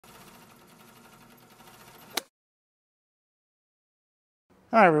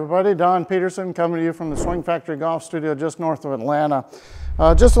Hi everybody, Don Peterson coming to you from the Swing Factory Golf Studio just north of Atlanta.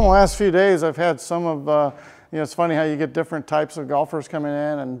 Just in the last few days I've had some of, it's funny how you get different types of golfers coming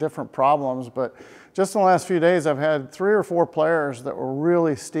in and different problems, but just in the last few days I've had 3 or 4 players that were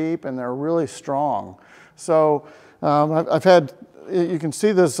really steep and they're really strong. So I've had, you can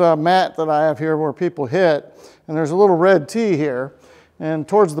see this mat that I have here where people hit, and there's a little red tee here. And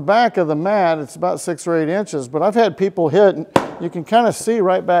towards the back of the mat, it's about 6 or 8 inches, but I've had people hit, and you can kind of see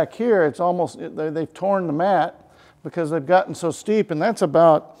right back here, it's almost, they've torn the mat because they've gotten so steep, and that's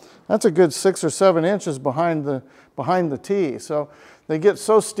a good 6 or 7 inches behind the tee. So they get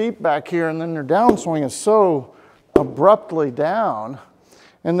so steep back here, and then their downswing is so abruptly down,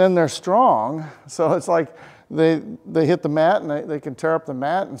 and then they're strong. So it's like they hit the mat and they can tear up the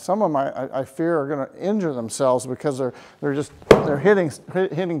mat, and some of them I fear are going to injure themselves because they're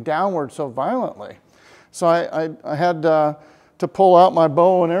hitting downward so violently. So I had to pull out my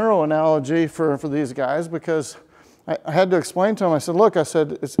bow and arrow analogy for these guys, because I had to explain to them. I said, look, I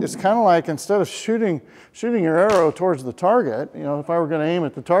said, it's kind of like, instead of shooting your arrow towards the target, you know, if I were going to aim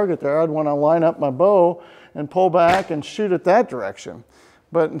at the target there, I'd want to line up my bow and pull back and shoot it that direction.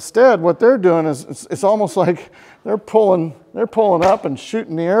 But instead, what they're doing is it's almost like they're pulling up and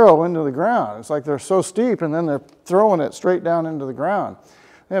shooting the arrow into the ground. It's like they're so steep, and then they're throwing it straight down into the ground.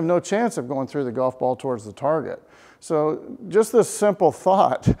 They have no chance of going through the golf ball towards the target. So just this simple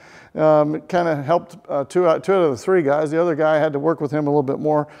thought kind of helped two out of the 3 guys. The other guy, I had to work with him a little bit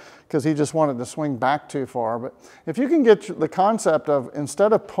more because he just wanted to swing back too far. But if you can get the concept of,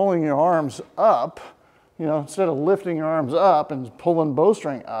 instead of pulling your arms up, you know, instead of lifting your arms up and pulling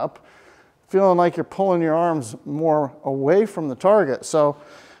bowstring up, feeling like you're pulling your arms more away from the target. So,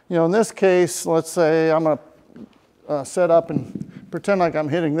 you know, in this case, let's say I'm going to set up and pretend like I'm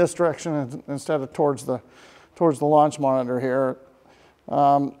hitting this direction instead of towards the launch monitor here.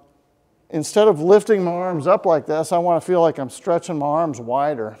 Instead of lifting my arms up like this, I want to feel like I'm stretching my arms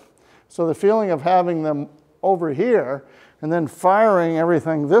wider. So the feeling of having them over here and then firing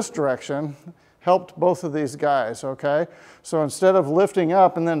everything this direction helped both of these guys, okay? So instead of lifting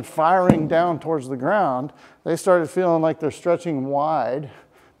up and then firing down towards the ground, they started feeling like they're stretching wide,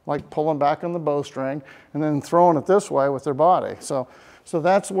 like pulling back on the bowstring, and then throwing it this way with their body. So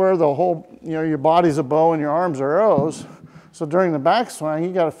that's where the whole, you know, your body's a bow and your arms are arrows. So during the backswing,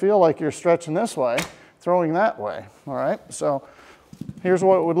 you gotta feel like you're stretching this way, throwing that way, all right? So here's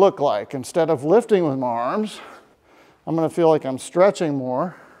what it would look like. Instead of lifting with my arms, I'm gonna feel like I'm stretching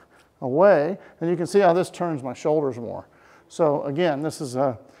more away, and you can see how this turns my shoulders more. So again, it's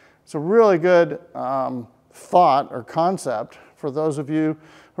a really good thought or concept for those of you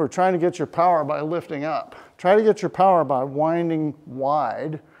who are trying to get your power by lifting up. Try to get your power by winding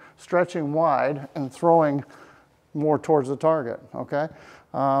wide, stretching wide, and throwing more towards the target, okay?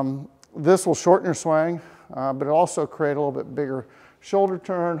 This will shorten your swing, but it'll also create a little bit bigger shoulder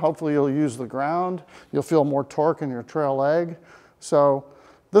turn. Hopefully you'll use the ground. You'll feel more torque in your trail leg. So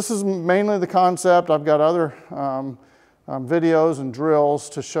this is mainly the concept. I've got other videos and drills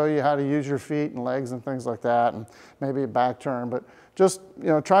to show you how to use your feet and legs and things like that, and maybe a back turn. But just, you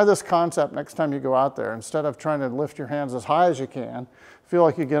know, try this concept next time you go out there. Instead of trying to lift your hands as high as you can, feel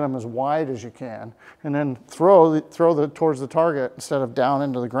like you get them as wide as you can, and then throw towards the target instead of down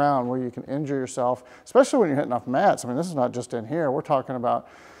into the ground where you can injure yourself, especially when you're hitting off mats. I mean, this is not just in here. We're talking about,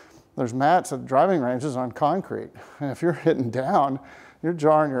 there's mats at driving ranges on concrete. And if you're hitting down, you're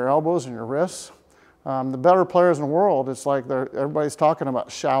jarring your elbows and your wrists. The better players in the world, it's like everybody's talking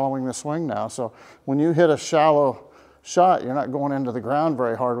about shallowing the swing now. So when you hit a shallow shot, you're not going into the ground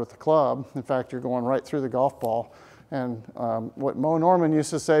very hard with the club. In fact, you're going right through the golf ball. And what Mo Norman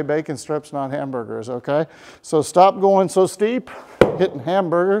used to say, bacon strips, not hamburgers, okay? So stop going so steep, hitting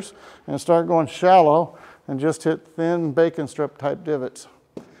hamburgers, and start going shallow and just hit thin bacon strip type divots.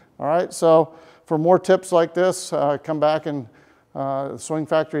 All right, so for more tips like this, come back and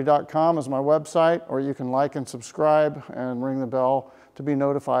swingfactory.com is my website, or you can like and subscribe and ring the bell to be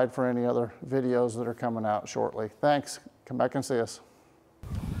notified for any other videos that are coming out shortly. Thanks. Come back and see us.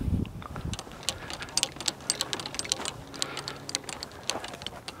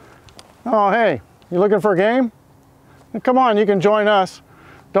 Oh, hey, you looking for a game? Come on, you can join us.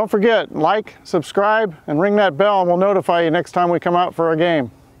 Don't forget, like, subscribe, and ring that bell, and we'll notify you next time we come out for a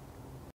game.